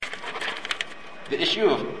The issue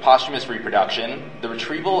of posthumous reproduction, the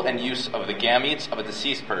retrieval and use of the gametes of a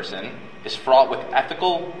deceased person, is fraught with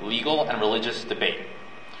ethical, legal, and religious debate.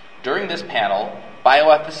 During this panel,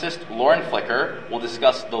 bioethicist Lauren Flicker will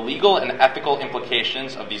discuss the legal and ethical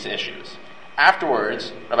implications of these issues.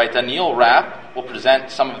 Afterwards, Rabbi Daniel Rapp will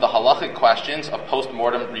present some of the halachic questions of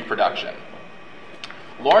post-mortem reproduction.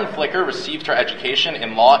 Lauren Flicker received her education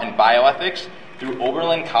in law and bioethics through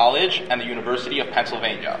Oberlin College and the University of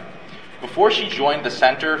Pennsylvania. Before she joined the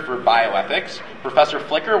Center for Bioethics, Professor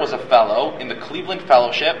Flicker was a fellow in the Cleveland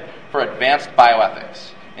Fellowship for Advanced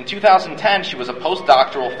Bioethics. In 2010, she was a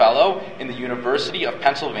postdoctoral fellow in the University of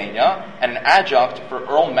Pennsylvania and an adjunct for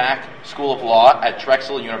Earl Mack School of Law at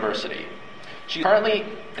Drexel University. She's currently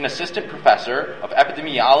an assistant professor of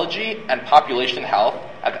epidemiology and population health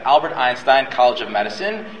at the Albert Einstein College of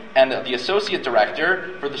Medicine and the associate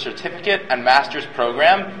director for the certificate and master's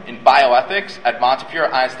program in bioethics at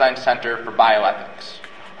Montefiore Einstein Center for Bioethics.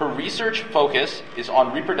 Her research focus is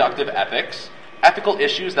on reproductive ethics, ethical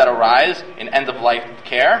issues that arise in end-of-life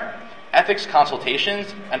care, ethics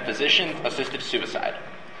consultations, and physician-assisted suicide.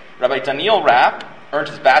 Rabbi Daniel Rapp earned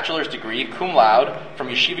his bachelor's degree cum laude from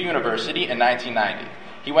Yeshiva University in 1990.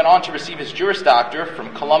 He went on to receive his Juris Doctor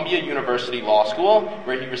from Columbia University Law School,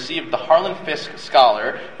 where he received the Harlan Fiske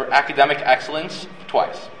Scholar for academic excellence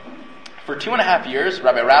twice. For 2.5 years,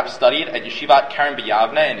 Rabbi Rapp studied at Yeshivat Keren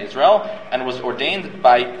B'Yavneh in Israel and was ordained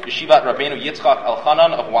by Yeshivat Rabbeinu Yitzchak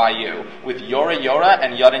Elchanan of YU with Yora Yora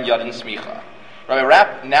and Yadin Yadin Smicha. Rabbi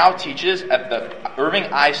Rapp now teaches at the Irving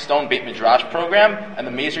I. Stone Beit Midrash program and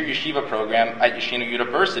the Mazer Yeshiva program at Yeshiva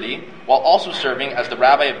University, while also serving as the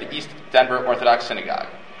rabbi of the East Denver Orthodox Synagogue.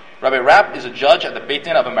 Rabbi Rapp is a judge at the Beit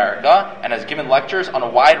Din of America and has given lectures on a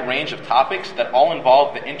wide range of topics that all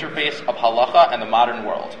involve the interface of halacha and the modern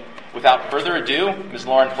world. Without further ado, Ms.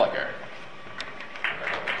 Lauren Flicker.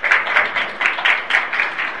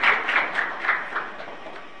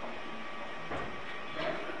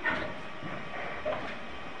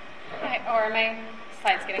 Or my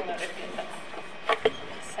slides getting loaded because that's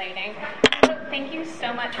exciting. So thank you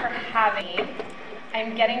so much for having me.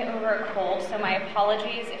 I'm getting over a cold, so my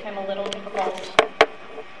apologies if I'm a little difficult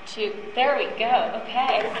to... There we go.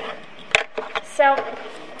 Okay. So,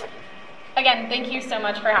 again, thank you so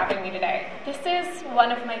much for having me today. This is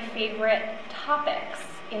one of my favorite topics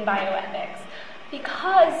in bioethics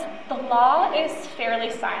because the law is fairly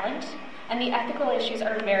silent and the ethical issues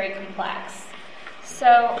are very complex.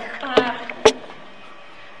 So,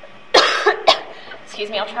 excuse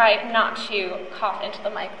me, I'll try not to cough into the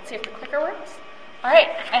mic. Let's see if the clicker works. All right,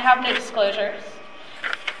 I have no disclosures.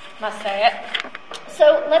 Must say it.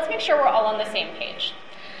 So let's make sure we're all on the same page.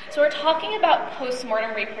 So we're talking about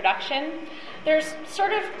post-mortem reproduction. There's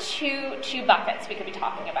sort of two buckets we could be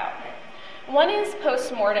talking about. One is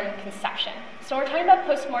post-mortem conception. So we're talking about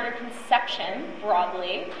post-mortem conception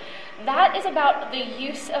broadly. That is about the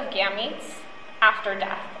use of gametes after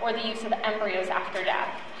death, or the use of embryos after death.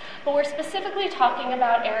 But we're specifically talking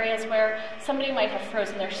about areas where somebody might have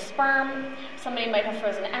frozen their sperm, somebody might have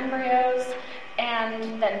frozen embryos,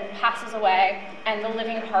 and then passes away, and the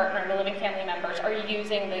living partner, the living family members are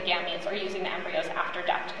using the gametes or using the embryos after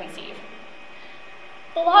death to conceive.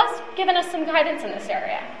 The law's given us some guidance in this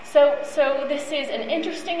area. So this is an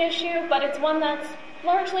interesting issue, but it's one that's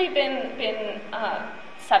largely been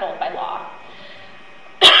settled by law.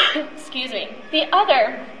 Excuse me. The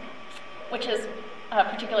other, which is a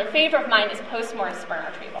particular favor of mine, is post-mortem sperm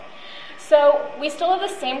retrieval. So we still have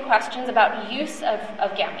the same questions about use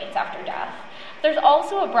of gametes after death. There's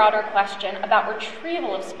also a broader question about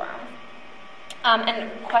retrieval of sperm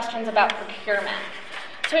and questions about procurement.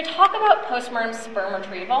 So we talk about post-mortem sperm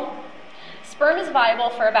retrieval. Sperm is viable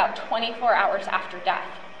for about 24 hours after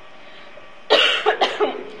death.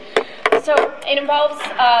 So it involves,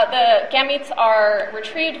 the gametes are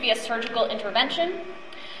retrieved via surgical intervention.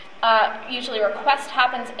 Usually a request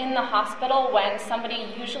happens in the hospital when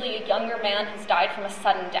somebody, usually a younger man, has died from a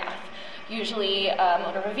sudden death. Usually a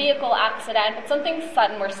motor vehicle accident, but something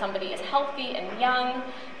sudden where somebody is healthy and young,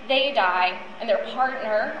 they die, and their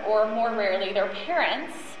partner, or more rarely their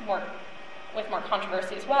parents, with more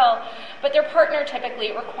controversy as well, but their partner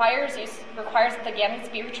typically requires that the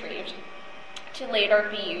gametes be retrieved to later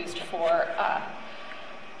be used for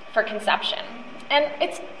conception. And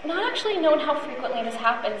it's not actually known how frequently this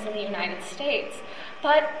happens in the United States,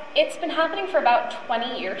 but it's been happening for about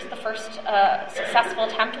 20 years. The first successful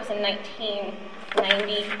attempt was in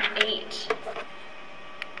 1998.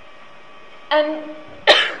 And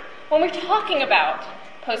when we're talking about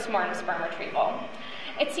post-mortem sperm retrieval,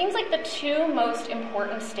 it seems like the two most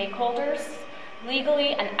important stakeholders,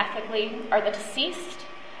 legally and ethically, are the deceased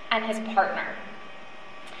and his partner.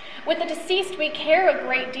 With the deceased, we care a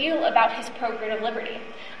great deal about his procreative liberty,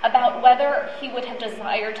 about whether he would have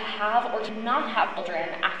desired to have or to not have children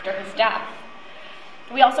after his death.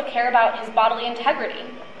 We also care about his bodily integrity,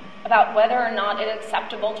 about whether or not it is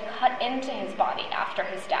acceptable to cut into his body after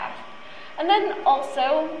his death. And then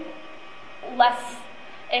also, less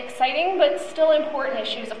exciting but still important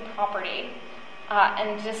issues of property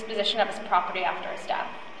and disposition of his property after his death.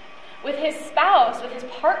 With his spouse, with his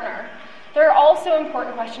partner, there are also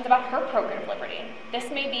important questions about her procreative liberty. This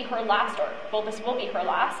may be her last, this will be her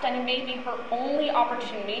last, and it may be her only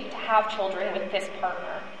opportunity to have children with this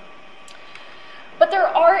partner. But there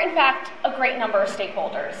are, in fact, a great number of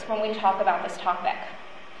stakeholders when we talk about this topic.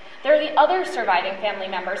 There are the other surviving family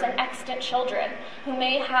members and extant children who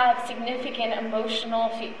may have significant emotional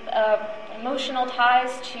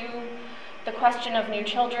ties to the question of new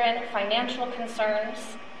children, financial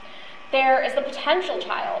concerns. There is the potential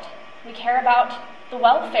child. We care about the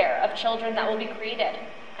welfare of children that will be created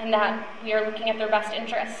and that we are looking at their best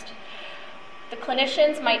interest. The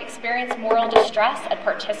clinicians might experience moral distress at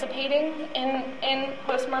participating in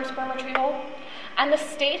postmortem sperm retrieval, and the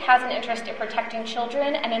state has an interest in protecting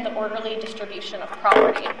children and in the orderly distribution of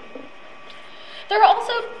property. There are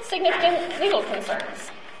also significant legal concerns.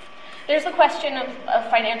 There's the question of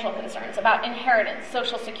financial concerns, about inheritance,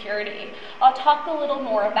 Social Security. I'll talk a little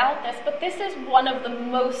more about this, but this is one of the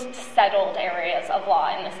most settled areas of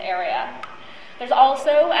law in this area. There's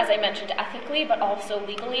also, as I mentioned, ethically, but also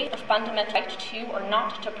legally, the fundamental right to or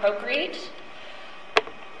not to procreate,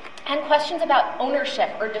 and questions about ownership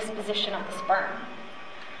or disposition of the sperm.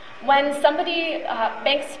 When somebody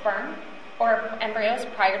banks sperm or embryos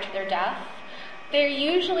prior to their death, they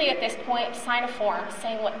usually at this point sign a form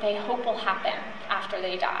saying what they hope will happen after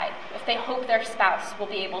they die, if they hope their spouse will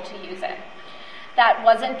be able to use it. That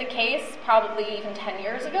wasn't the case probably even 10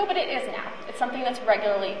 years ago, but it is now. It's something that's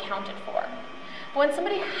regularly accounted for. But when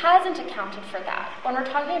somebody hasn't accounted for that, when we're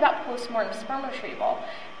talking about postmortem sperm retrieval,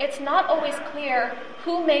 it's not always clear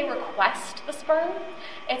who may request the sperm.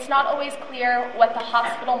 It's not always clear what the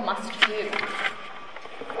hospital must do.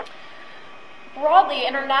 Broadly,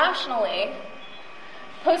 internationally,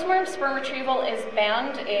 postmortem sperm retrieval is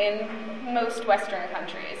banned in most Western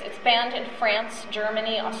countries. It's banned in France,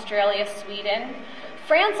 Germany, Australia, Sweden.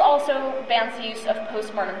 France also bans the use of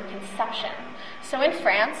postmortem conception. So in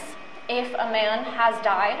France, if a man has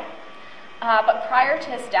died, but prior to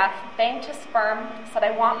his death, banked his sperm, said,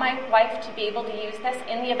 I want my wife to be able to use this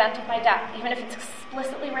in the event of my death, even if it's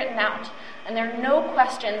explicitly written out, and there are no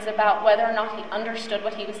questions about whether or not he understood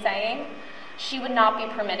what he was saying, she would not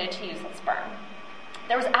be permitted to use the sperm.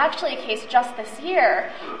 There was actually a case just this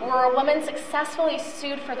year where a woman successfully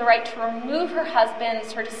sued for the right to remove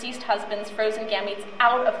her deceased husband's frozen gametes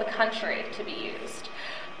out of the country to be used.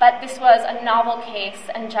 But this was a novel case,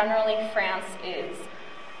 and generally France is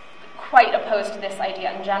quite opposed to this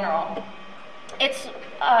idea in general. It's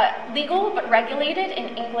legal but regulated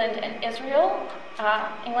in England and Israel.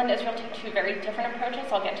 England and Israel take two very different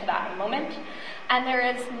approaches. I'll get to that in a moment. And there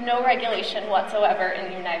is no regulation whatsoever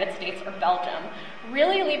in the United States or Belgium,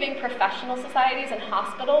 really leaving professional societies and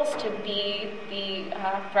hospitals to be the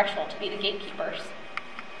threshold, to be the gatekeepers.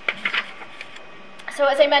 So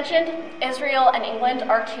as I mentioned, Israel and England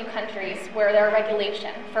are two countries where there are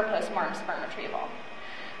regulation for postmortem sperm retrieval.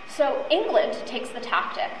 So England takes the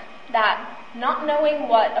tactic that, not knowing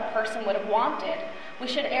what a person would have wanted, we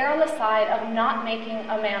should err on the side of not making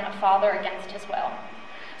a man a father against his will.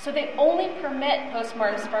 So they only permit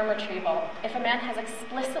postmortem sperm retrieval if a man has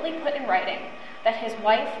explicitly put in writing that his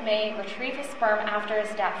wife may retrieve his sperm after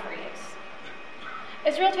his death for use.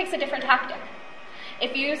 Israel takes a different tactic.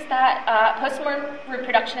 It views that postmortem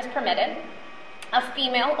reproduction is permitted.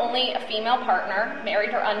 Only a female partner, married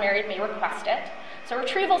or unmarried, may request it. So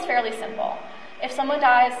retrieval is fairly simple. If someone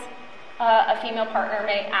dies, a female partner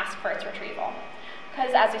may ask for its retrieval.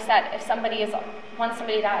 Because as we said, once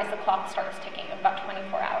somebody dies, the clock starts ticking of about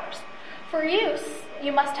 24 hours. For use,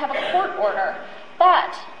 you must have a court order.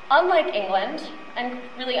 But unlike England, and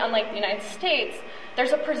really unlike the United States,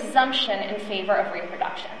 there's a presumption in favor of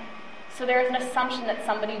reproduction. So there is an assumption that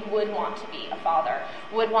somebody would want to be a father,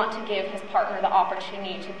 would want to give his partner the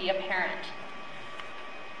opportunity to be a parent.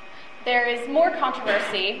 There is more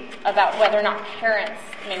controversy about whether or not parents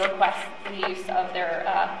may request the use of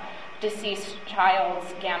their deceased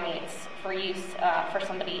child's gametes for use for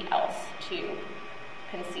somebody else to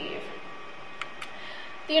conceive.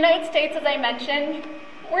 The United States, as I mentioned,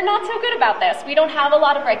 we're not so good about this. We don't have a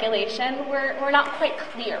lot of regulation. We're not quite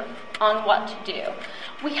clear on what to do.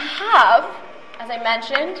 We have, as I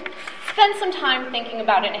mentioned, spent some time thinking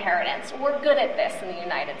about inheritance. We're good at this in the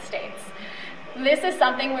United States. This is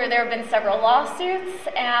something where there have been several lawsuits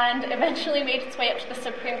and eventually made its way up to the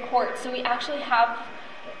Supreme Court. So we actually have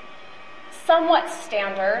somewhat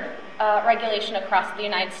standard regulation across the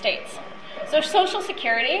United States. So Social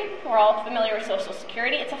Security, we're all familiar with Social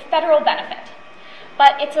Security, it's a federal benefit.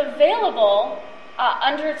 But it's available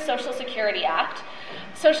under the Social Security Act.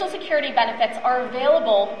 Social Security benefits are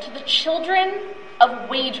available to the children of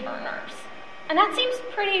wage earners. And that seems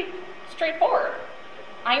pretty straightforward.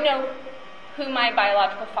 I know who my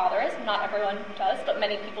biological father is. Not everyone does, but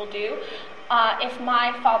many people do. If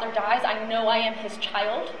my father dies, I know I am his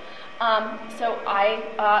child. So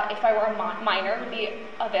if I were a minor, would be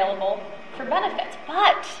available for benefits.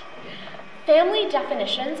 But family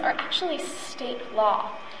definitions are actually state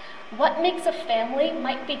law. What makes a family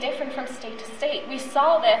might be different from state to state. We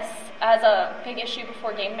saw this as a big issue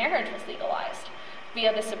before gay marriage was legalized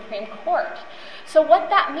via the Supreme Court. So what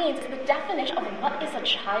that means is the definition of what is a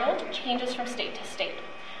child changes from state to state.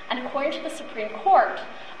 And according to the Supreme Court,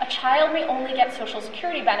 a child may only get Social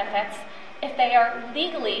Security benefits if they are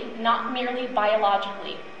legally, not merely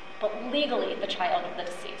biologically, but legally the child of the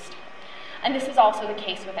deceased. And this is also the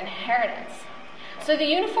case with inheritance. So the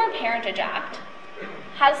Uniform Parentage Act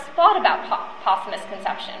has thought about posthumous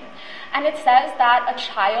conception. And it says that a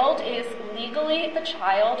child is legally the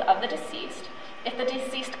child of the deceased if the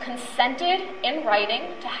deceased consented in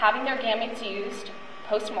writing to having their gametes used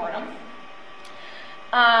post-mortem,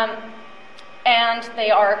 and they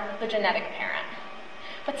are the genetic parent.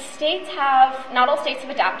 But not all states have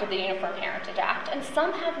adopted the Uniform Parentage Act, and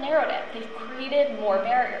some have narrowed it. They've created more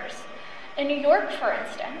barriers. In New York, for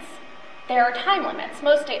instance, there are time limits.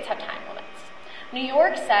 Most states have time limits. New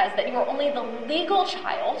York says that you are only the legal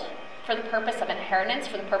child for the purpose of inheritance,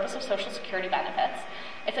 for the purpose of Social Security benefits,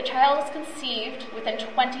 if the child is conceived within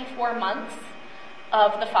 24 months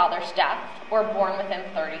of the father's death or born within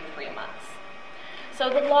 33 months. So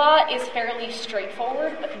the law is fairly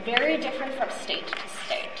straightforward, but very different from state to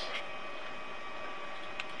state.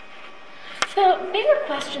 The bigger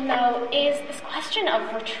question, though, is this question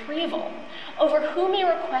of retrieval, over who may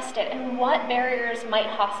request it and what barriers might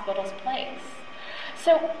hospitals place.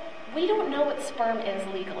 So we don't know what sperm is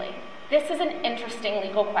legally. This is an interesting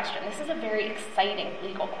legal question. This is a very exciting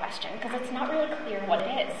legal question because it's not really clear what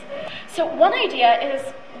it is. So one idea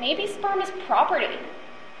is maybe sperm is property,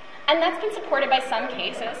 and that's been supported by some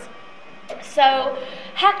cases. So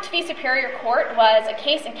Hecht v. Superior Court was a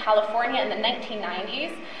case in California in the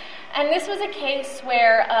 1990s, and this was a case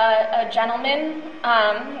where a gentleman,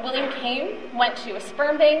 William Kane, went to a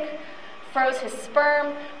sperm bank, froze his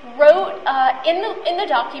sperm, wrote in the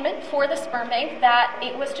document for the sperm bank that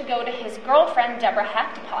it was to go to his girlfriend, Deborah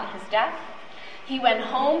Hecht, upon his death. He went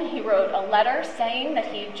home, he wrote a letter saying that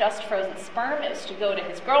he had just frozen sperm. It was to go to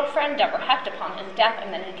his girlfriend, Deborah Hecht, upon his death,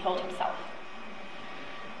 and then he killed himself.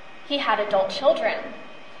 He had adult children.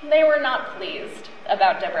 They were not pleased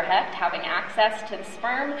about Deborah Hecht having access to the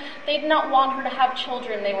sperm. They did not want her to have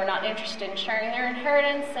children. They were not interested in sharing their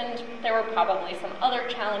inheritance, and there were probably some other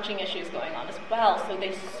challenging issues going on as well, so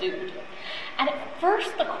they sued. And at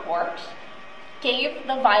first the court gave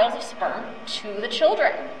the vials of sperm to the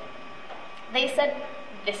children. They said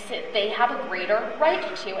they have a greater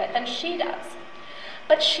right to it than she does.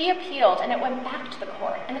 But she appealed, and it went back to the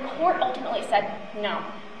court, and the court ultimately said, no,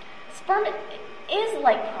 sperm is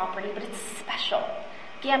like property, but it's special.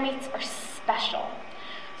 Gametes are special.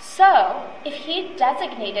 So, if he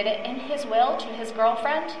designated it in his will to his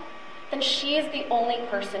girlfriend, then she is the only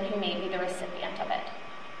person who may be the recipient of it.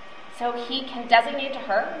 So he can designate to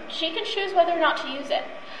her. She can choose whether or not to use it,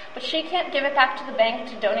 but she can't give it back to the bank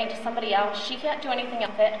to donate to somebody else. She can't do anything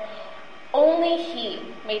with it. Only he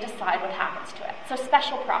may decide what happens to it. So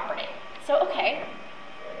special property. So, okay,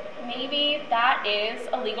 maybe that is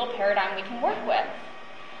a legal paradigm we can work with.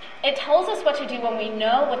 It tells us what to do when we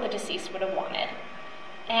know what the deceased would have wanted.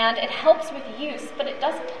 And it helps with use, but it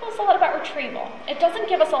doesn't tell us a lot about retrieval. It doesn't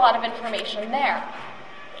give us a lot of information there.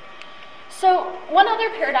 So one other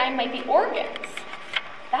paradigm might be organs.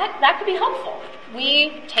 That could be helpful.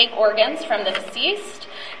 We take organs from the deceased,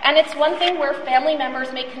 and it's one thing where family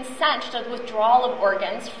members may consent to the withdrawal of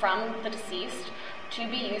organs from the deceased to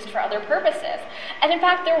be used for other purposes. And in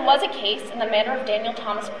fact, there was a case in the matter of Daniel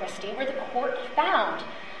Thomas Christie where the court found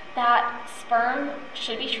that sperm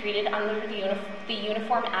should be treated under the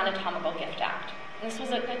Uniform Anatomical Gift Act. And this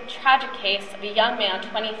was a tragic case of a young man,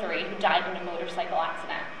 23, who died in a motorcycle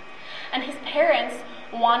accident. And his parents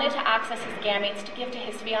wanted to access his gametes to give to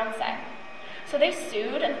his fiancée. So they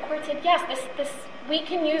sued, and the court said, yes, we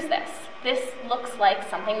can use this. This looks like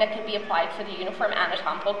something that could be applied for the Uniform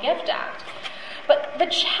Anatomical Gift Act. But the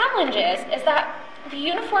challenge is that the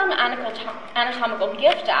Uniform Anatomical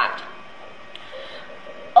Gift Act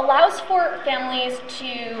allows for families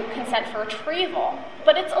to consent for retrieval,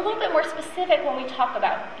 but it's a little bit more specific when we talk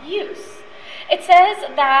about use. It says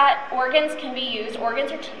that organs or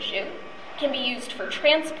tissue, can be used for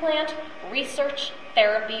transplant, research,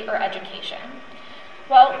 therapy, or education.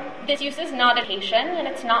 Well, this use is not education and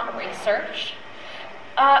it's not research.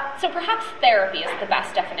 So perhaps therapy is the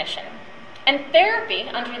best definition. And therapy,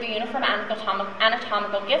 under the Uniform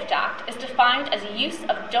Anatomical Gift Act, is defined as use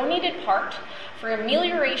of donated part for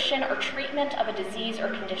amelioration or treatment of a disease or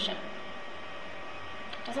condition.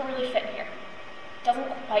 Doesn't really fit here. Doesn't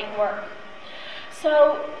quite work.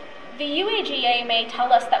 So the UAGA may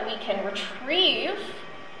tell us that we can retrieve,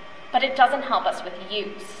 but it doesn't help us with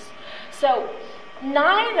use. So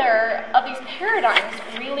neither of these paradigms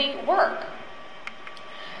really work.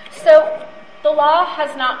 So the law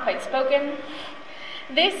has not quite spoken.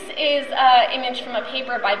 This is an image from a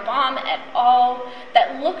paper by Baum et al.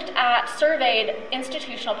 That surveyed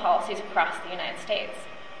institutional policies across the United States.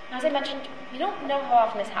 As I mentioned, we don't know how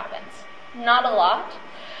often this happens. Not a lot.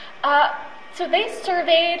 So they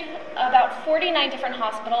surveyed about 49 different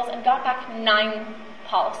hospitals and got back 9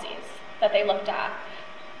 policies that they looked at.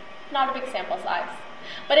 Not a big sample size.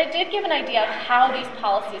 But it did give an idea of how these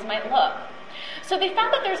policies might look. So they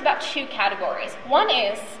found that there's about 2 categories. One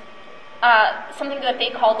is something that they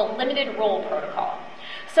call the limited role protocol.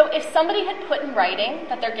 So if somebody had put in writing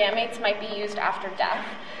that their gametes might be used after death,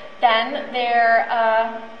 then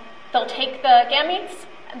they'll take the gametes,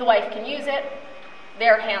 the wife can use it,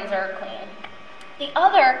 their hands are clean. The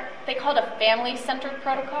other, they call it a family-centered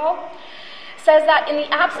protocol, says that in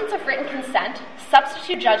the absence of written consent,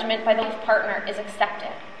 substitute judgment by the life partner is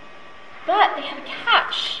accepted. But they have a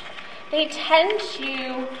catch. They tend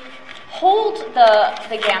to hold the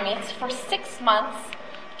gametes for 6 months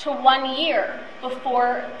to 1 year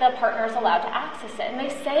before the partner is allowed to access it. And they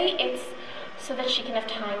say it's so that she can have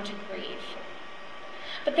time to grieve.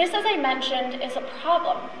 But this, as I mentioned, is a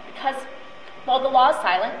problem because while the law is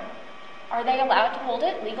silent, are they allowed to hold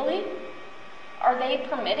it legally? Are they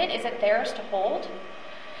permitted? Is it theirs to hold?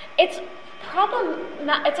 It's a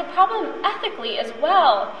problem ethically as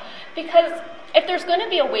well, because if there's going to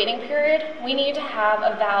be a waiting period, we need to have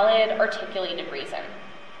a valid, articulated reason.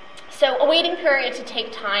 So a waiting period to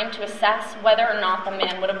take time to assess whether or not the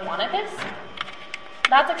man would have wanted this,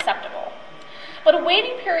 that's acceptable. But a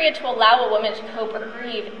waiting period to allow a woman to cope or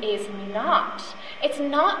grieve is not. It's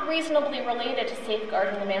not reasonably related to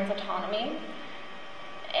safeguarding the man's autonomy.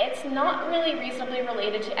 It's not really reasonably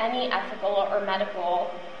related to any ethical or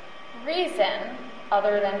medical reason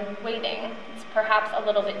other than waiting. It's perhaps a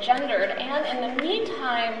little bit gendered, and in the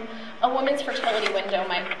meantime, a woman's fertility window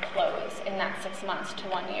might close in that 6 months to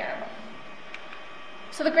 1 year.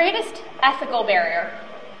 So the greatest ethical barrier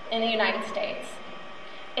in the United States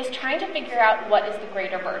is trying to figure out what is the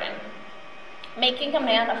greater burden. Making a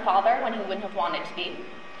man a father when he wouldn't have wanted to be,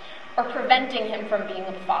 or preventing him from being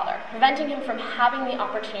a father, preventing him from having the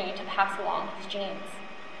opportunity to pass along his genes.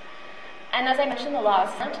 And as I mentioned in the law,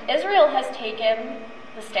 Israel has taken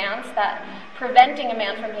the stance that preventing a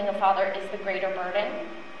man from being a father is the greater burden.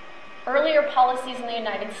 Earlier policies in the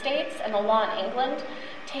United States and the law in England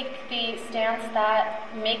take the stance that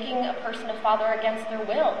making a person a father against their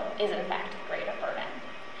will is in fact the greater burden.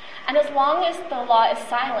 And as long as the law is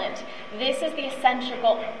silent, this is the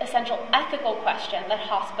essential ethical question that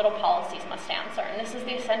hospital policies must answer. And this is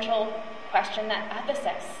the essential question that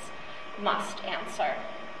ethicists must answer.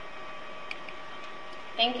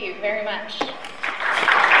 Thank you very much.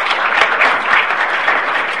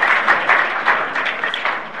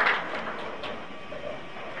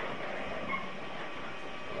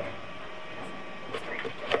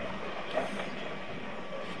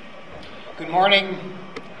 Good morning.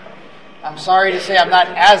 I'm sorry to say I'm not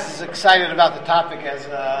as excited about the topic as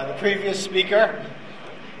the previous speaker.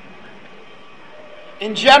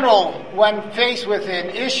 In general, when faced with an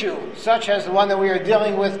issue such as the one that we are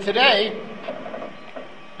dealing with today,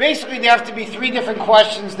 basically there have to be 3 different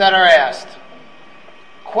questions that are asked.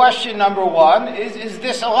 Question number 1 is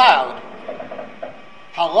this allowed?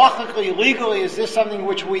 Halachically, legally, is this something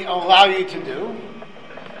which we allow you to do?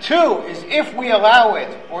 2 is if we allow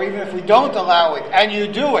it, or even if we don't allow it, and you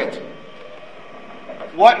do it,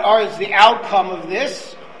 what is the outcome of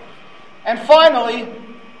this? And finally,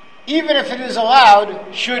 even if it is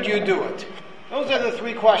allowed, should you do it? Those are the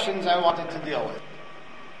 3 questions I wanted to deal with.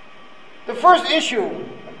 The first issue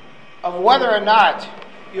of whether or not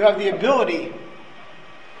you have the ability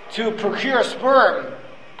to procure sperm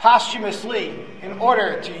posthumously in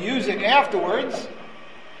order to use it afterwards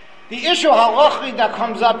The issue halachic that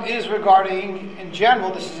comes up is regarding, in general,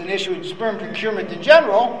 this is an issue in sperm procurement in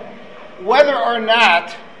general, whether or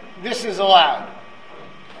not this is allowed.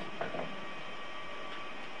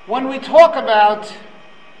 When we talk about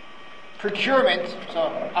procurement, so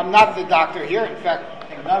I'm not the doctor here, in fact, I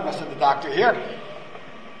think none of us are the doctor here,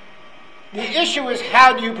 the issue is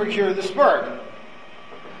how do you procure the sperm?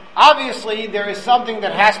 Obviously, there is something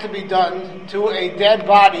that has to be done to a dead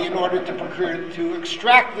body in order to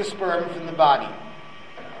extract the sperm from the body.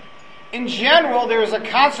 In general, there is a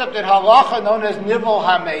concept in halacha known as nivel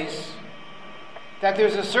hames, that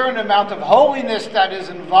there's a certain amount of holiness that is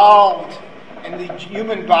involved in the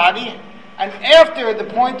human body, and after the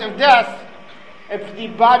point of death, if the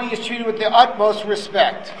body is treated with the utmost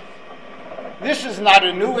respect. This is not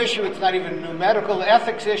a new issue, it's not even a new medical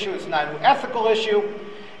ethics issue, it's not a new ethical issue.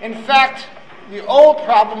 In fact, the old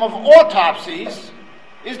problem of autopsies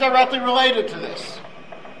is directly related to this.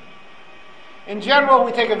 In general,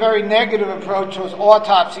 we take a very negative approach towards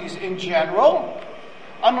autopsies in general,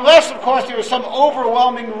 unless, of course, there is some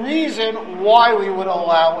overwhelming reason why we would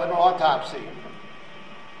allow an autopsy.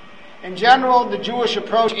 In general, the Jewish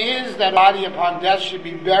approach is that the body upon death should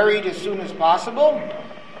be buried as soon as possible,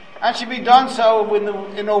 and should be done so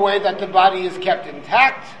in a way that the body is kept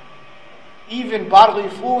intact. Even bodily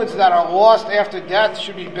fluids that are lost after death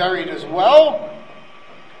should be buried as well.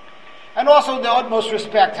 And also the utmost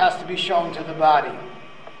respect has to be shown to the body.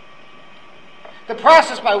 The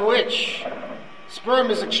process by which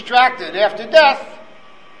sperm is extracted after death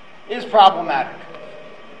is problematic.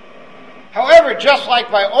 However, just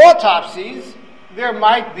like by autopsies, there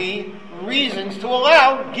might be reasons to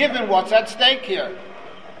allow, given what's at stake here.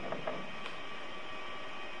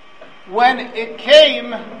 When it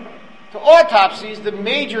came to autopsies, the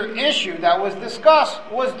major issue that was discussed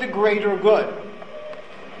was the greater good.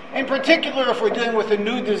 In particular, if we're dealing with a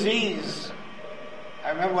new disease. I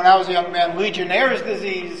remember when I was a young man, Legionnaire's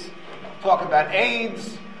disease, talk about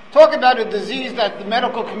AIDS, talk about a disease that the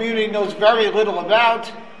medical community knows very little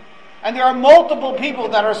about, and there are multiple people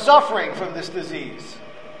that are suffering from this disease.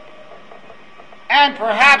 And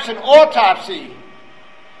perhaps an autopsy,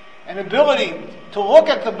 an ability to look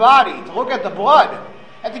at the body, to look at the blood,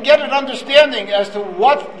 and to get an understanding as to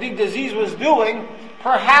what the disease was doing,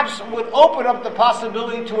 perhaps would open up the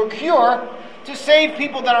possibility to a cure to save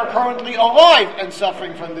people that are currently alive and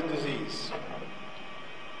suffering from the disease.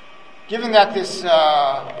 Given that this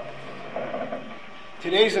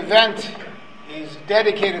today's event is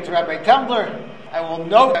dedicated to Rabbi Tendler, I will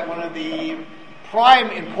note that one of the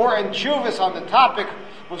prime important tshuvas on the topic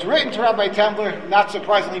was written to Rabbi Tendler, not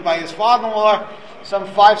surprisingly by his father-in-law, some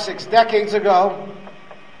 5-6 decades ago,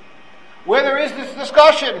 where there is this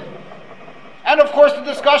discussion. And of course the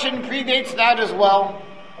discussion predates that as well.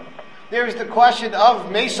 There is the question of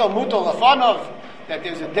Meso Muto Lafanov, that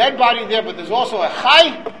there's a dead body there, but there's also a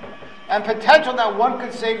chai, and potential that one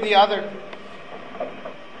could save the other.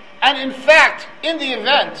 And in fact, in the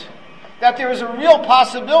event that there is a real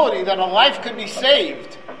possibility that a life could be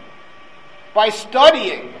saved by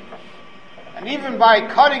studying, and even by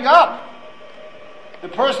cutting up the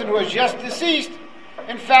person who is just deceased,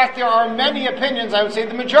 in fact, there are many opinions, I would say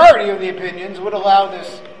the majority of the opinions would allow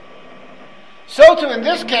this. So too, in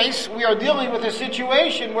this case, we are dealing with a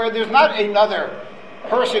situation where there's not another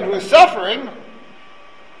person who is suffering,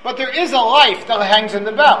 but there is a life that hangs in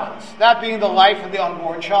the balance, that being the life of the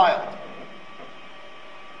unborn child.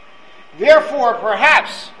 Therefore,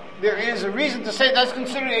 perhaps, there is a reason to say that's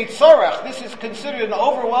considered a tzorech. This is considered an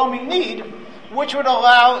overwhelming need, which would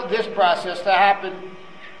allow this process to happen.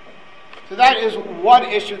 So that is one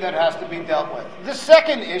issue that has to be dealt with. The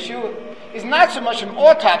second issue is not so much an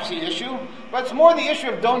autopsy issue, but it's more the issue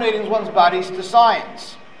of donating one's bodies to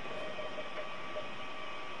science.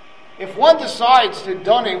 If one decides to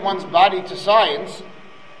donate one's body to science,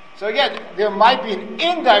 so again, there might be an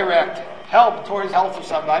indirect help towards health of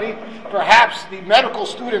somebody. Perhaps the medical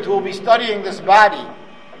student who will be studying this body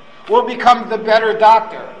will become the better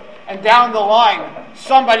doctor. And down the line,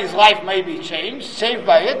 somebody's life may be changed, saved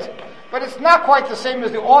by it, but it's not quite the same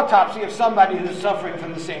as the autopsy of somebody who's suffering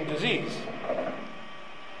from the same disease.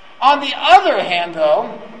 On the other hand,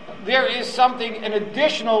 though, there is something, an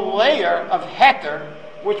additional layer of heter,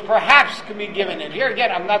 which perhaps can be given in. Here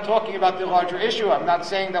again, I'm not talking about the larger issue. I'm not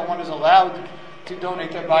saying that one is allowed to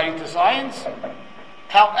donate their body to science.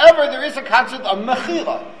 However, there is a concept of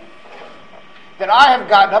mechila that I have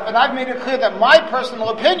gotten up, and I've made it clear that my personal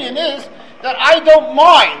opinion is that I don't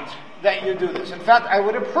mind that you do this. In fact, I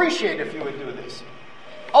would appreciate if you would do this.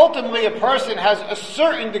 Ultimately, a person has a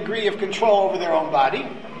certain degree of control over their own body,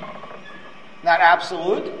 not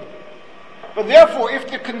absolute. But therefore, if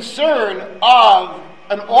the concern of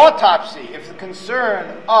an autopsy, if the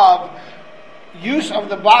concern of use of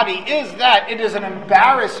the body is that it is an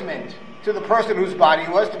embarrassment to the person whose body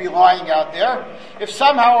was to be lying out there, if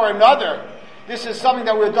somehow or another this is something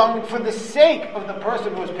that we're done for the sake of the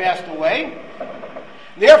person who has passed away,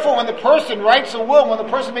 therefore when the person writes a will, when the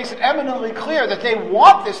person makes it eminently clear that they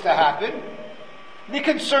want this to happen, the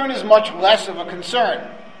concern is much less of a concern.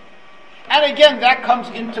 And again, that comes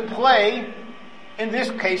into play in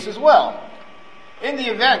this case as well. In the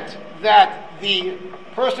event that the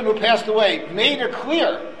person who passed away made it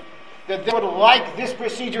clear that they would like this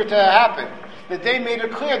procedure to happen, that they made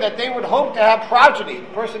it clear that they would hope to have progeny,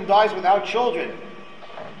 the person dies without children,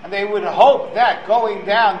 and they would hope that going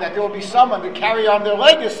down that there will be someone to carry on their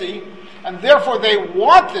legacy, and therefore they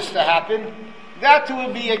want this to happen, that too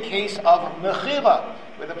would be a case of mechila,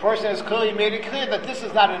 where the person has clearly made it clear that this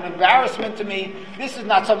is not an embarrassment to me, this is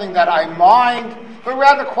not something that I mind, but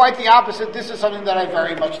rather quite the opposite, this is something that I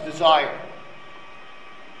very much desire.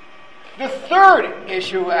 The third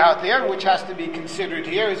issue out there, which has to be considered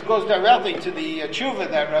here, goes directly to the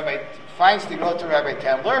tshuva that Rabbi Feinstein wrote to Rabbi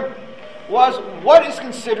Tendler, was what is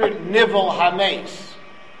considered nivel hameis.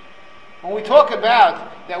 When we talk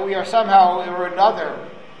about that we are somehow or another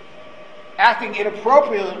acting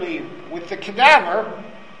inappropriately with the cadaver,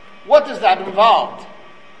 what does that involve?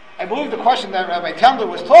 I believe the question that Rabbi Tendler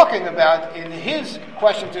was talking about in his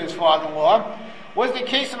question to his father-in-law was the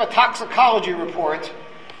case of a toxicology report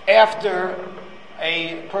after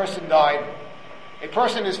a person died. A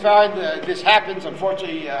person is found, this happens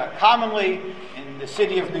unfortunately commonly in the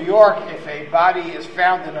city of New York. If a body is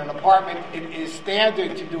found in an apartment, it is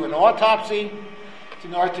standard to do an autopsy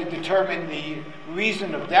in order to determine the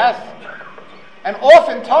reason of death. And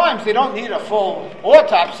oftentimes they don't need a full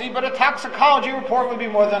autopsy, but a toxicology report would be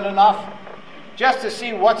more than enough just to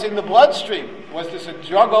see what's in the bloodstream. Was this a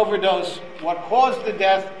drug overdose? What caused the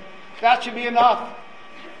death? That should be enough.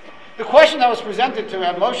 The question that was presented to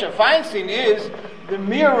Rav Moshe Feinstein is the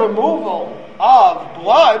mere removal of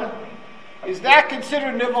blood, is that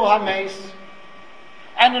considered nivel hameis?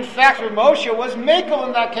 And in fact, Rav Moshe was mekel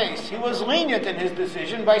in that case. He was lenient in his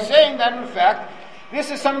decision by saying that in fact, this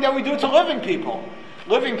is something that we do to living people.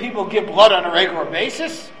 Living people give blood on a regular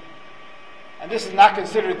basis, and this is not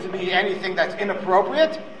considered to be anything that's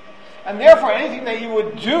inappropriate. And therefore, anything that you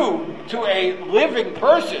would do to a living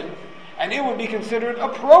person, and it would be considered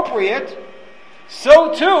appropriate,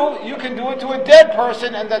 so too you can do it to a dead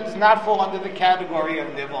person, and that does not fall under the category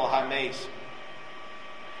of nivel hameis.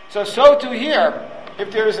 So too here, if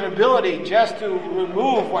there is an ability just to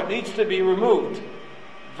remove what needs to be removed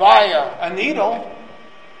via a needle,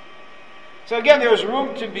 so again, there is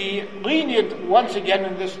room to be lenient once again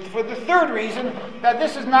in this for the third reason, that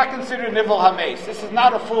this is not considered nivel hameis. This is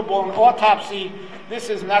not a full-blown autopsy. This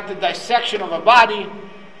is not the dissection of a body,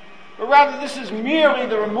 but rather this is merely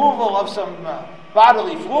the removal of some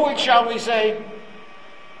bodily fluid, shall we say,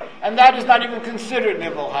 and that is not even considered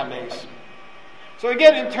nivel hameis. So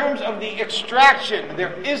again, in terms of the extraction,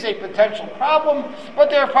 there is a potential problem, but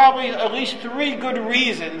there are probably at least three good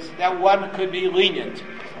reasons that one could be lenient.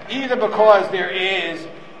 Either because there is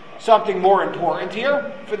something more important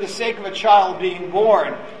here, for the sake of a child being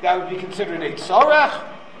born, that would be considered a tzorech,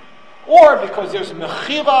 or because there's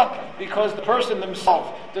mechila, because the person themselves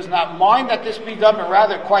does not mind that this be done, but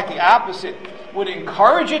rather quite the opposite, would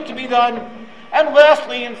encourage it to be done. And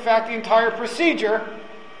lastly, in fact, the entire procedure,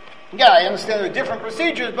 again, I understand there are different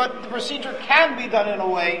procedures, but the procedure can be done in a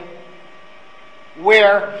way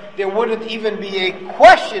where there wouldn't even be a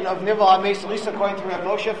question of nivel hameis, at least according to Rav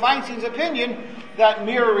Moshe Feinstein's opinion, that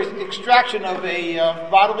mere extraction of a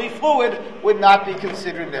bodily fluid would not be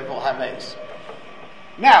considered nivel hameis.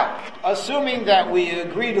 Now, assuming that we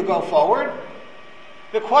agree to go forward,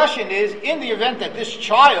 the question is, in the event that this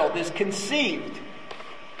child is conceived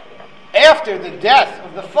after the death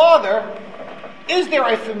of the father, is there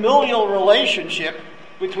a familial relationship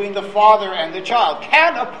between the father and the child?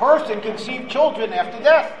 Can a person conceive children after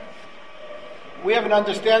death? We have an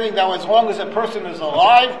understanding that as long as a person is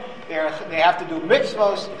alive, they have to do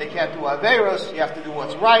mitzvos, they can't do averos, you have to do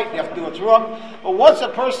what's right, you have to do what's wrong. But once a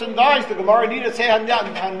person dies, the Gemara needs to say,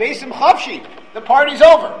 Hanmesim Chavshi, the party's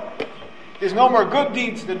over. There's no more good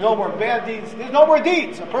deeds, there's no more bad deeds, there's no more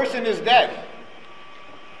deeds. A person is dead.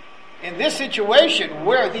 In this situation,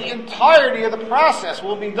 where the entirety of the process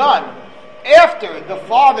will be done after the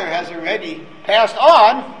father has already passed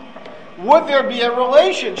on, would there be a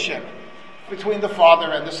relationship between the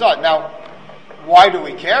father and the son? Now, why do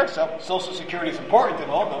we care? So, Social Security is important and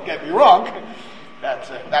all, don't get me wrong. That's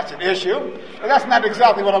an issue. But that's not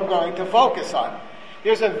exactly what I'm going to focus on.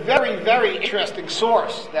 There's a very, very interesting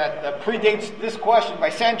source that predates this question by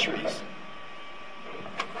centuries.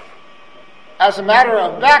 As a matter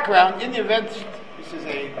of background, in the event, this is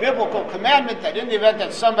a biblical commandment, that in the event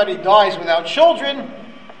that somebody dies without children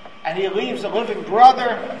and he leaves a living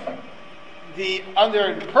brother,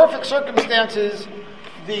 under perfect circumstances,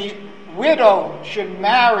 the widow should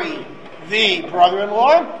marry the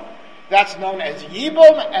brother-in-law. That's known as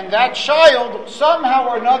Yibum, and that child, somehow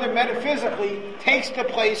or another, metaphysically, takes the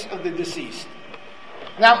place of the deceased.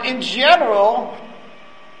 Now, in general,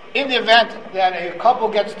 in the event that a couple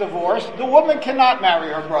gets divorced, the woman cannot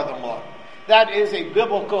marry her brother-in-law. That is a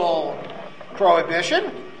biblical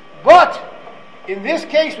prohibition. But in this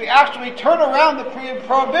case, we actually turn around the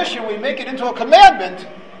prohibition. We make it into a commandment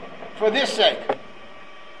for this sake.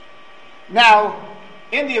 Now,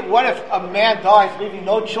 what if a man dies leaving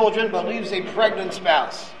no children but leaves a pregnant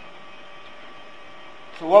spouse?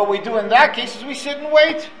 So what we do in that case is we sit and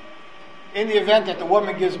wait. In the event that the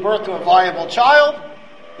woman gives birth to a viable child,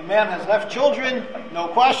 the man has left children, no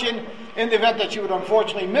question. In the event that she would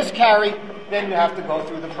unfortunately miscarry, then you have to go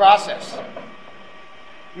through the process.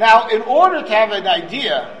 Now, in order to have an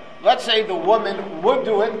idea, let's say the woman would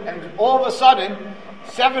do it, and all of a sudden,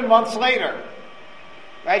 7 months later,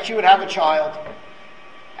 right, she would have a child.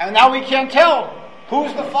 And now we can't tell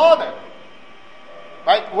who's the father.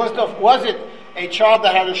 Right? Was it a child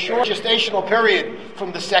that had a short gestational period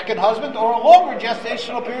from the second husband or a longer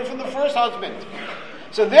gestational period from the first husband?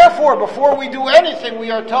 So therefore, before we do anything, we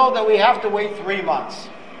are told that we have to wait 3 months.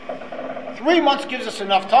 3 months gives us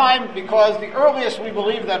enough time because the earliest we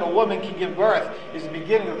believe that a woman can give birth is the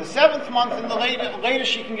beginning of the 7th month, and the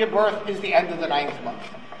latest she can give birth is the end of the 9th month.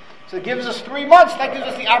 So it gives us 3 months. That gives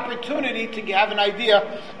us the opportunity to have an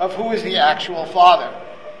idea of who is the actual father.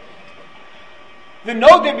 The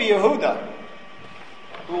Nodeh Yehuda,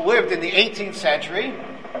 who lived in the 18th century,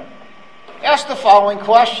 asked the following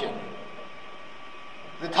question.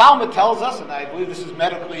 The Talmud tells us, and I believe this is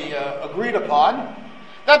medically agreed upon,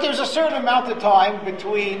 that there's a certain amount of time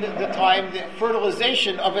between the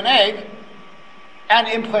fertilization of an egg and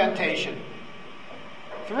implantation.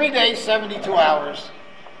 3 days, 72 hours.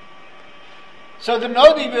 So the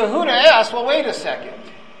Nodeh Yehuda asked, well, wait a second.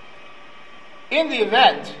 In the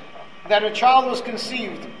event that a child was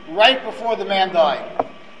conceived right before the man died,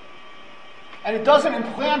 and it doesn't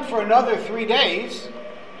implant for another 3 days,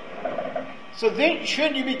 so then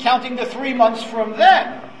shouldn't you be counting the 3 months from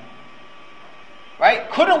then? Right?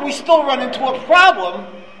 Couldn't we still run into a problem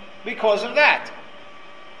because of that?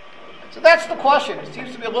 So that's the question. It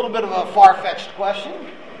seems to be a little bit of a far-fetched question.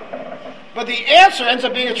 But the answer ends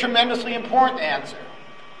up being a tremendously important answer.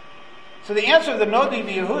 So the answer of the Nodeh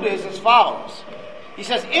Yehuda is as follows. He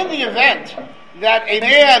says, in the event that a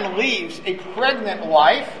man leaves a pregnant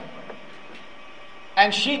wife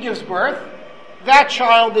and she gives birth, that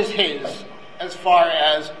child is his as far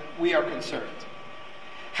as we are concerned.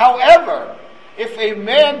 However, if a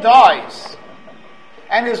man dies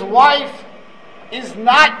and his wife is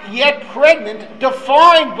not yet pregnant,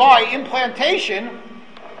 defined by implantation,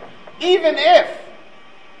 even if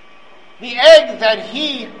the egg that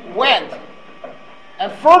he went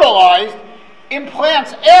and fertilized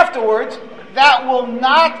implants afterwards, that will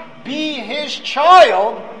not be his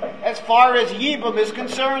child as far as Yibum is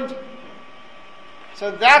concerned. So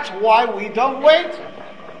that's why we don't wait.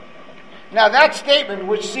 Now that statement,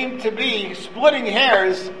 which seemed to be splitting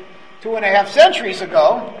hairs 2.5 centuries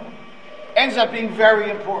ago, ends up being very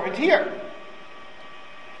important here.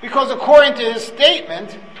 Because according to his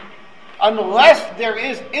statement, unless there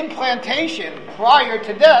is implantation prior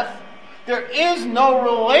to death, there is no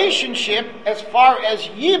relationship as far as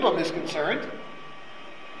Yibum is concerned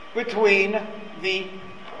between the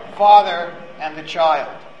father and the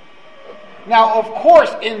child. Now, of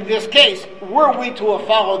course, in this case, were we to have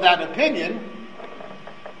followed that opinion,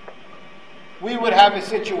 we would have a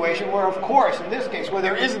situation where, of course, in this case, where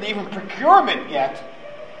there isn't even procurement yet,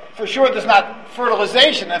 for sure there's not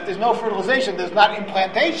fertilization. If there's no fertilization, there's not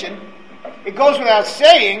implantation. It goes without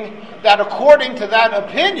saying that according to that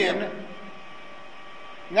opinion,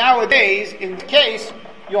 nowadays, in the case,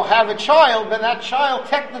 you'll have a child, but that child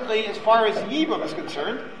technically, as far as Yibum is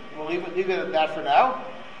concerned, we'll leave it at that for now,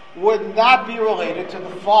 would not be related to the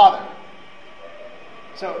father.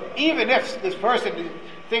 So even if this person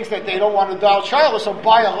thinks that they don't want to die childless, so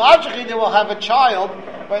biologically they will have a child,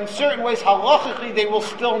 but in certain ways, halachically, they will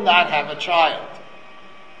still not have a child.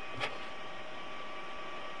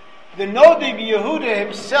 The Nodeh Yehuda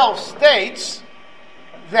himself states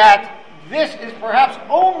that this is perhaps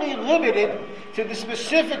only limited to the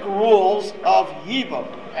specific rules of Yibum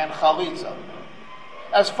and Chalitza.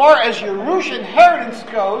 As far as Yerusha inheritance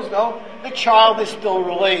goes, though, the child is still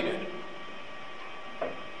related.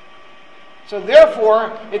 So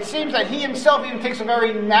therefore, it seems that he himself even takes a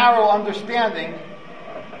very narrow understanding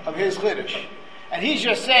of his Chiddush. And he's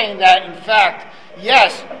just saying that, in fact,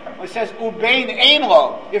 yes, it says, Ubein Ein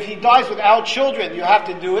Lo, if he dies without children, you have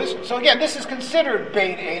to do this. So again, this is considered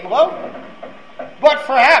Bein Ein Lo. But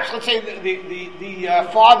perhaps, let's say the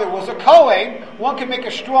father was a Kohen, one can make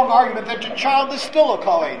a strong argument that the child is still a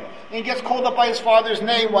Kohen. And he gets called up by his father's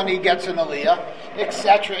name when he gets an Aliyah,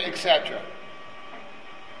 etc., etc.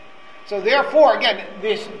 So therefore, again,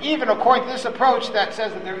 this, even according to this approach that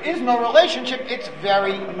says that there is no relationship, it's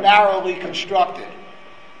very narrowly constructed.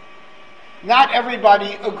 Not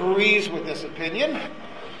everybody agrees with this opinion.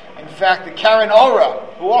 In fact, the Karen Ora,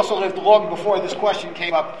 who also lived long before this question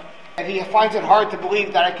came up, and he finds it hard to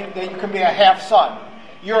believe that you can be a half son.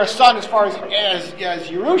 You're a son as far as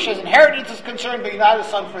Yerusha's inheritance is concerned, but you're not a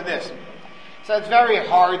son for this. So it's very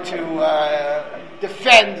hard to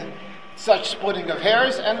defend such splitting of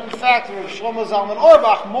hairs. And in fact, Rav Shlomo Zalman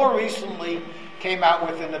Auerbach more recently came out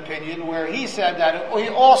with an opinion where he said that he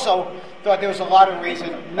also thought there was a lot of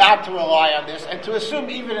reason not to rely on this and to assume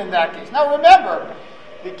even in that case. Now remember,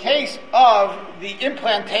 the case of the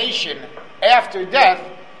implantation after death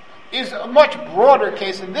is a much broader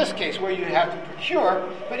case in this case where you have to procure,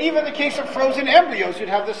 but even the case of frozen embryos, you'd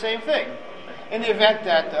have the same thing. In the event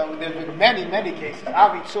that there have been many, many cases,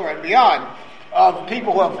 Avitzur and beyond, of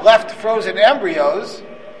people who have left frozen embryos,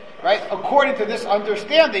 right? According to this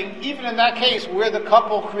understanding, even in that case where the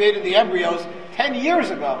couple created the embryos 10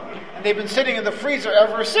 years ago, and they've been sitting in the freezer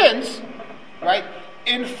ever since, right?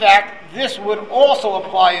 In fact, this would also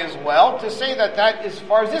apply as well to say that as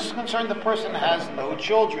far as this is concerned, the person has no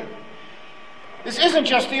children. This isn't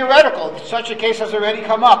just theoretical. Such a case has already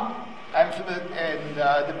come up. And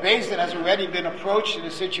the Beis Din has already been approached in a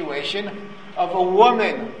situation of a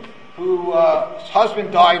woman whose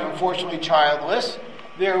husband died, unfortunately childless.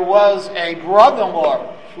 There was a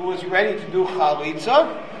brother-in-law who was ready to do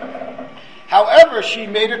chalitza. However, she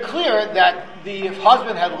made it clear that the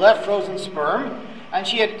husband had left frozen sperm, and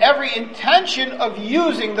she had every intention of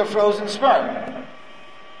using the frozen sperm.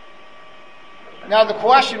 Now the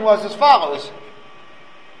question was as follows.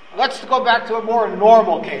 Let's go back to a more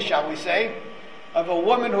normal case, shall we say, of a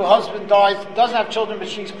woman whose husband dies, doesn't have children, but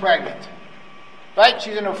she's pregnant. Right?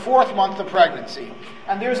 She's in her 4th month of pregnancy.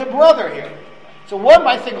 And there's a brother here. So one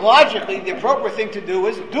might think logically the appropriate thing to do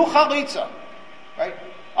is do chalitza. Right?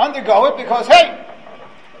 Undergo it because, hey,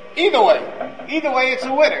 either way it's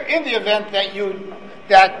a winner. In the event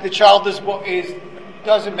that the child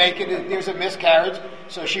doesn't make it, there's a miscarriage,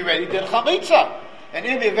 so she already did chalitza. And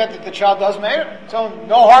in the event that the child does make it, so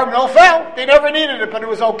no harm, no foul. They never needed it, but it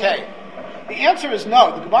was okay. The answer is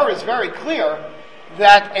no. The Gemara is very clear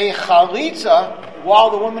that a chalitza, while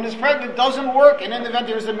the woman is pregnant, doesn't work. And in the event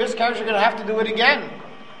there's a miscarriage, you're going to have to do it again.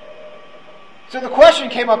 So the question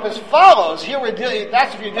came up as follows. Here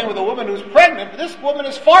that's if you're dealing with a woman who's pregnant, but this woman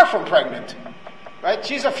is far from pregnant. Right?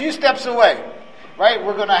 She's a few steps away. Right?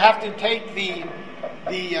 We're going to have to take the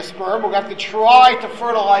sperm. We're going to have to try to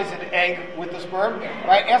fertilize an egg with the sperm.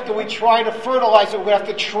 Right? After we try to fertilize it, we're going to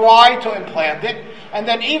have to try to implant it. And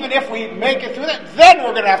then even if we make it through that, then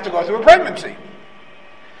we're going to have to go through a pregnancy.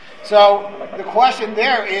 So the question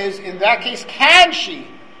there is, in that case,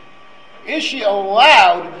 is she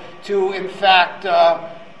allowed to, in fact,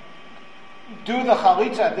 do the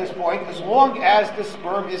chalitza at this point, as long as the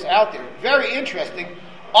sperm is out there? Very interesting.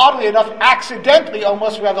 Oddly enough, accidentally,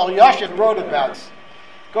 almost Rav Elyashiv wrote about it.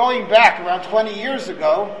 Going back around 20 years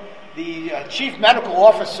ago, the chief medical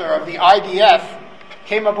officer of the IDF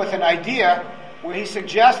came up with an idea where he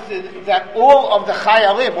suggested that all of the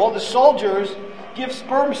chayalim, all the soldiers, give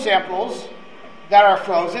sperm samples that are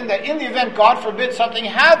frozen, that in the event, God forbid, something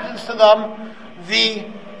happens to them, the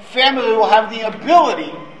family will have the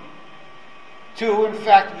ability to, in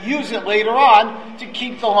fact, use it later on to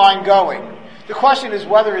keep the line going. The question is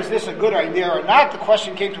whether is this a good idea or not. The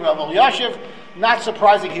question came to Rav Elyashiv. Not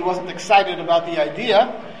surprising he wasn't excited about the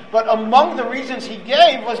idea. But among the reasons he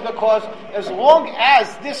gave was because as long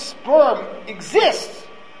as this sperm exists,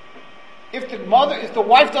 if the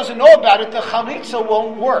wife doesn't know about it, the chalitza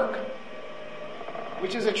won't work.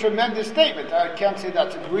 Which is a tremendous statement. I can't say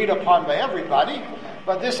that's agreed upon by everybody,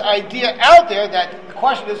 but this idea out there that the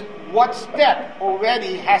question is what step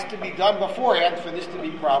already has to be done beforehand for this to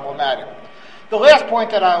be problematic. The last point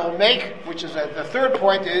that I will make, which is the third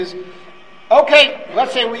point, is, okay,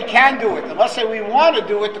 let's say we can do it, and let's say we want to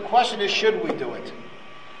do it, the question is, should we do it?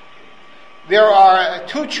 There are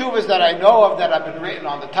 2 tshuvas that I know of that have been written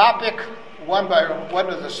on the topic. one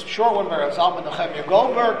is a short one by Rav Zalman Nechemia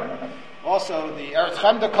Goldberg. Also, the Eretz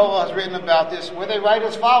Chemda Kol has written about this, where they write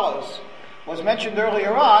as follows. Was mentioned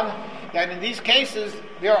earlier on that in these cases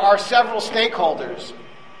there are several stakeholders.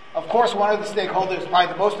 Of course, one of the stakeholders,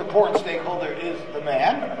 probably the most important stakeholder, is the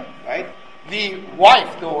man, right? The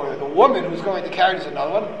wife, or the woman who's going to carry is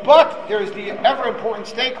another one. But there is the ever important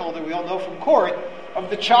stakeholder, we all know from court, of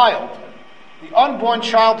the child. The unborn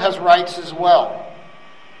child has rights as well.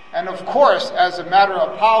 And of course, as a matter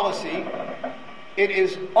of policy, it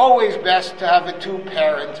is always best to have a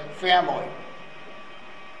two-parent family.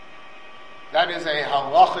 That is a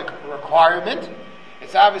halachic requirement.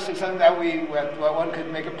 It's obviously something that one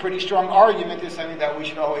could make a pretty strong argument is something that we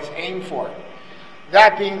should always aim for.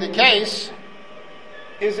 That being the case,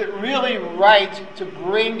 is it really right to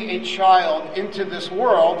bring a child into this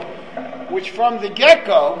world which from the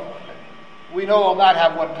get-go we know will not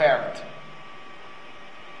have one parent?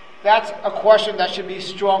 That's a question that should be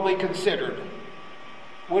strongly considered.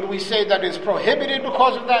 Would we say that it's prohibited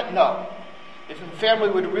because of that? No. If a family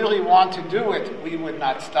would really want to do it, we would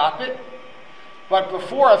not stop it. But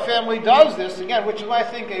before a family does this, again, which is why I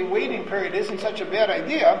think a waiting period isn't such a bad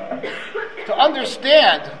idea, to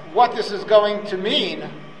understand what this is going to mean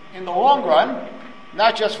in the long run,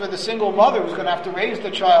 not just for the single mother who's going to have to raise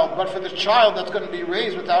the child, but for the child that's going to be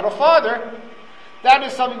raised without a father, that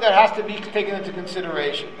is something that has to be taken into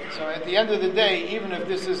consideration. So at the end of the day, even if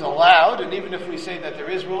this is allowed, and even if we say that there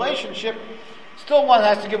is relationship, still one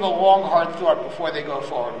has to give a long, hard thought before they go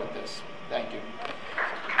forward with this. Thank you.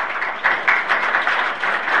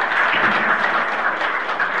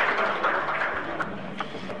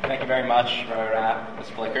 Thank you very much, Ms.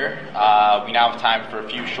 Flicker. We now have time for a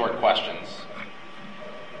few short questions.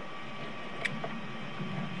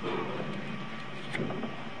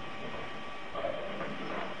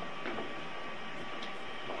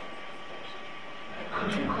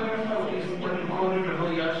 Could you clarify what you quoted Rav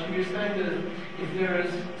Elyashiv? You're saying that if there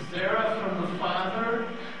is zera from the father,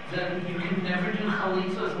 then you can never do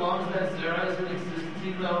chalitza as long as that zera is in existence,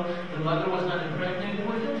 even though the mother was not impregnated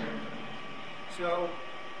with it? So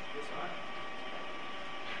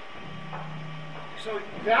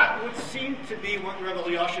that would seem to be what Rav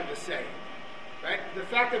Elyashiv is saying, right? The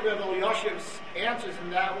fact that Rav Elyashiv answers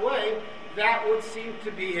in that way, that would seem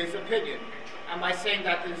to be his opinion. Am I saying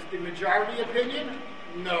that is the majority opinion?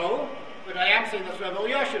 No, but I am saying that's Rav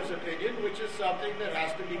Elyashiv's opinion, which is something that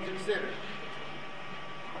has to be considered.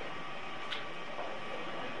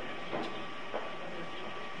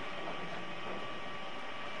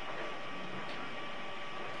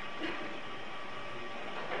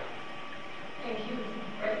 Thank you.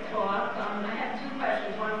 Great talk. I have two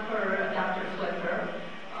questions. One for Dr. Flicker.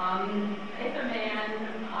 If a man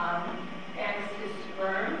banks his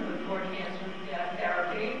sperm before cancer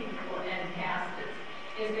therapy and passes,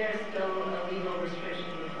 is there still a legal restriction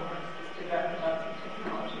before assisted reproductive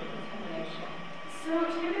technology contamination? So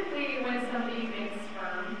typically when somebody makes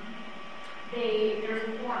sperm, there's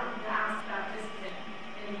a form that asks about discipline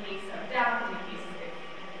in the case of death, in the case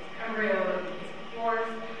of embryo, in the case of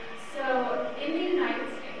divorce. So in the United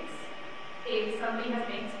States, if somebody has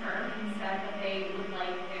made sperm and said that they would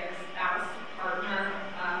like their spouse, partner,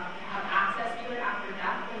 to have access to it after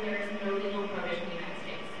death, then there is no legal prohibition in the United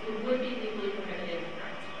States. It would be legally prohibited in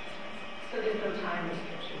certain situations. So there's no time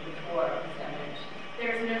restriction before examination?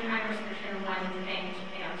 There is no time restriction when it's banked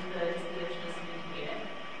and the disposition is indicated.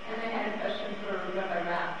 And I had a question for Rabbi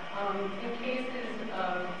Rapp. In cases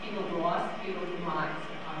of fetal loss, fetal demise,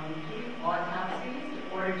 do you autopsies in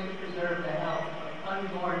order to preserve the health of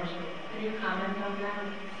unborn children? Can you comment on that?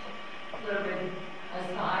 A little bit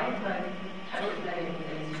aside, but touches many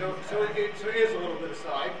things. So it is a little bit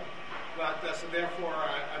aside, but so therefore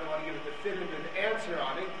I don't want to give a definitive answer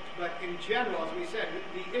on it. But in general, as we said,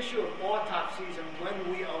 the issue of autopsies and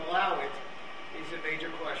when we allow it is a major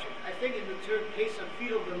question. I think in the case of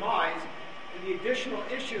fetal demise, the additional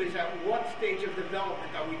issue is at what stage of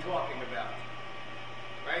development are we talking about?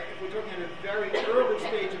 Right? If we're talking at a very early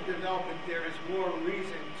stage of development, there is more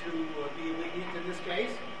reason to be lenient in this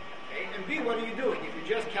case. Okay? And B, what are you doing? If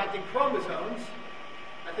you're just counting chromosomes,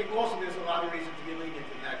 I think also there's a lot of reason to be lenient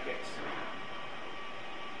in that case.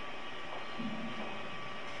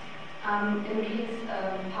 In the case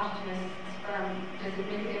of posthumous sperm, does it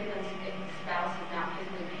make a difference if the spouse is not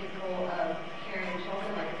physically capable of carrying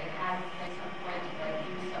children, like if they had at some point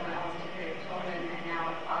used someone else to carry children and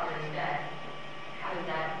now the father is dead? How does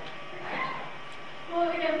that affect? Well,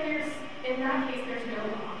 again, in that case, there's no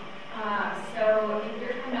law. So if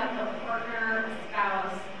you're talking about the partner,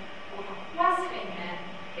 spouse, requesting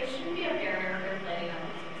it shouldn't be a barrier for letting them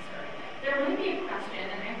use the surrogate. There may be a question,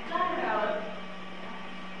 and I've thought about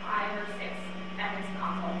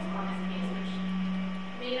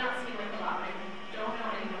not seen like a lot. I don't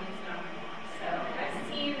know anyone who's done one. So I've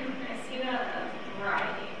seen a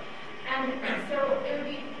variety. And so it would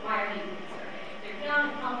be, why are you using surrogate? If they're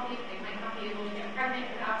young, healthy, they might not be able to get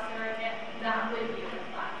pregnant without surrogate, that would be a red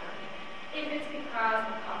flag for me. If it's because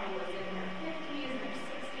the couple was in their 50s, their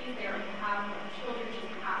 60s, they already have children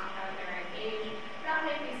just past childbearing age, that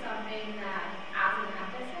might be something that, as an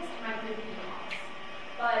ethicist, might be lost.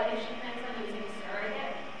 But if she plans on using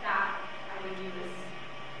surrogate, that I would view as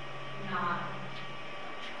not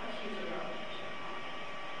a hugely relationship.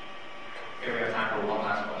 Okay, we have time for one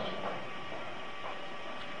last question.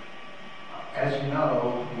 As you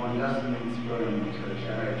know, one doesn't need sperm to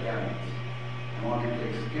generate gametes. And one can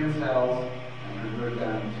take skin cells and convert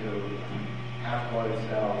them to haploid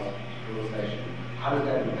cells, fertilization. How does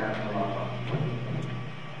that impact the lava?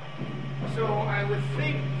 So I would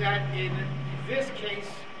think that in this case,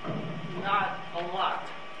 not a lot.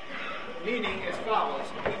 Meaning as follows: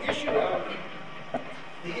 the issue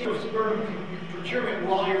of sperm procurement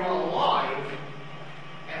while you're alive,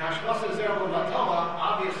 and Hashmasa Zerah Batala,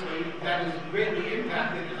 obviously that is greatly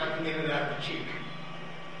impacted if I can get it out of the cheek.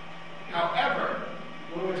 However,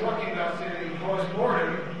 when we're talking about saying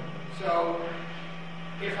post-mortem, so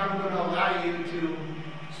if I'm going to allow you to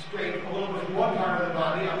scrape a little bit from one part of the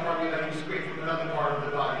body, I'll probably let you scrape from another part of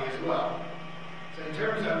the body as well. So in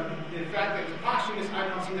terms of the fact that it's posthumous, I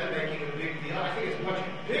don't see that making a big deal. I think it's a much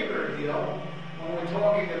bigger deal when we're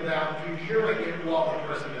talking about procuring it while the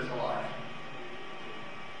person is alive.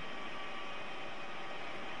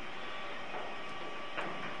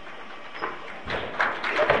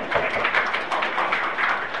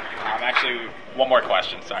 Actually, one more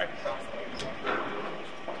question, sorry.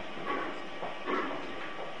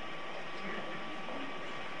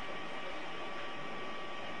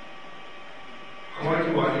 I wanted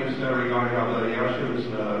to what you said regarding Rabbi Yashu's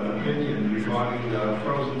opinion regarding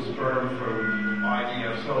frozen sperm from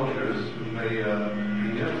IDF soldiers who may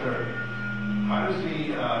be interned. How does he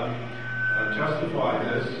justify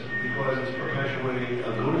this? Because it's perpetuating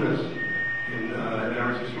agunas in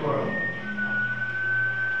Eretz Yisrael.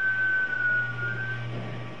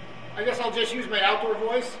 I guess I'll just use my outdoor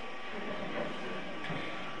voice.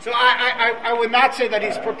 So I would not say that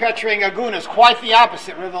he's perpetuating agunas. Quite the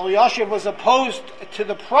opposite. Rav Elyashiv was opposed to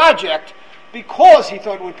the project because he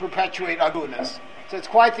thought it would perpetuate agunas. So it's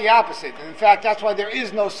quite the opposite. And in fact, that's why there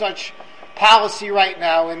is no such policy right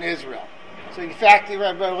now in Israel. So in fact,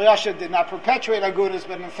 Rav Elyashiv did not perpetuate agunas,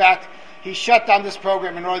 but in fact, he shut down this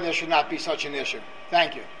program in order there should not be such an issue.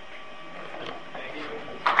 Thank you.